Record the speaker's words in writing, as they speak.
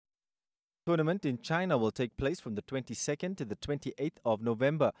Tournament in China will take place from the 22nd to the 28th of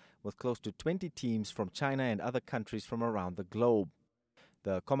November, with close to 20 teams from China and other countries from around the globe.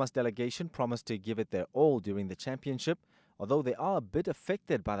 The Khomas delegation promised to give it their all during the championship, although they are a bit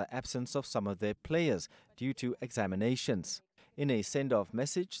affected by the absence of some of their players due to examinations. In a send-off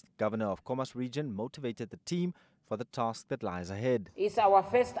message, the governor of Khomas region motivated the team for the task that lies ahead. It's our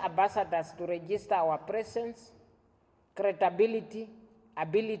first ambassadors to register our presence, credibility,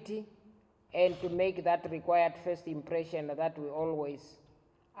 ability, and to make that required first impression that we always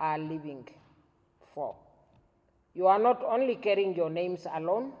are living for. You are not only carrying your names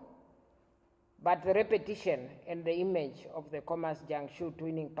alone, but the repetition and the image of the Khomas Jiangsu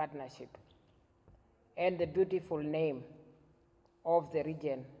Twinning Partnership and the beautiful name of the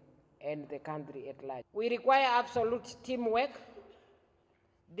region and the country at large. We require absolute teamwork,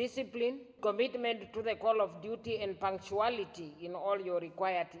 discipline, commitment to the call of duty, and punctuality in all your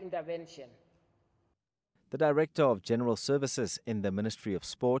required intervention. The Director of General Services in the Ministry of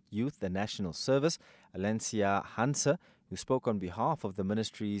Sport, Youth and National Service, Alencia Hanse, who spoke on behalf of the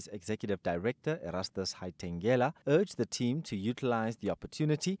ministry's Executive Director, Erastus Haitengela, urged the team to utilize the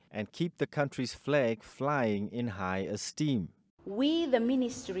opportunity and keep the country's flag flying in high esteem. We, the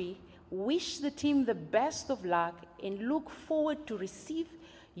ministry, wish the team the best of luck and look forward to receive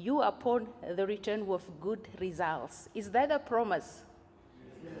you upon the return with good results. Is that a promise?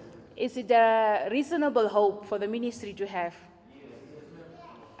 Yes. Is it a reasonable hope for the ministry to have? Yes.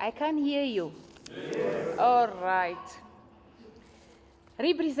 I can't hear you. Yes. All right.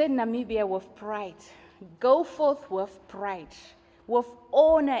 Represent Namibia with pride. Go forth with pride, with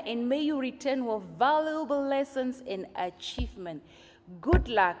honor, and may you return with valuable lessons and achievement. Good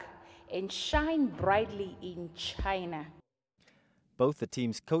luck and shine brightly in China. Both the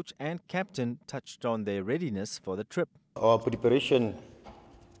team's coach and captain touched on their readiness for the trip. Our preparation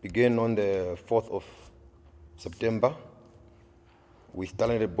began on the 4th of September with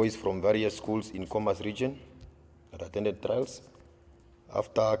talented boys from various schools in Khomas region that attended trials.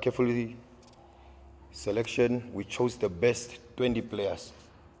 After carefully selection, we chose the best 20 players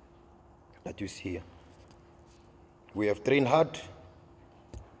that you see here. We have trained hard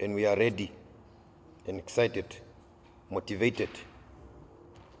and we are ready and excited, motivated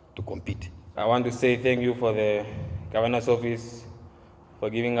to compete. I want to say thank you for the Governor's Office for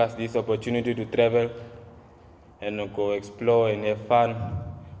giving us this opportunity to travel and go explore and have fun.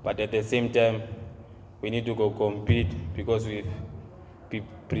 But at the same time, we need to go compete because we've been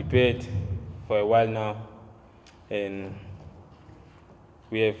prepared for a while now. And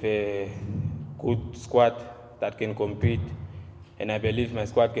we have a good squad that can compete. And I believe my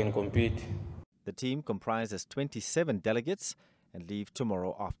squad can compete. The team comprises 27 delegates and leave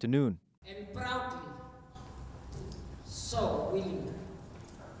tomorrow afternoon. And proudly, so willing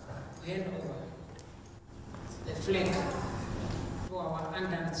to hand over the flag to our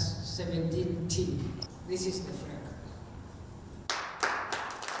under-17 team. This is the flag.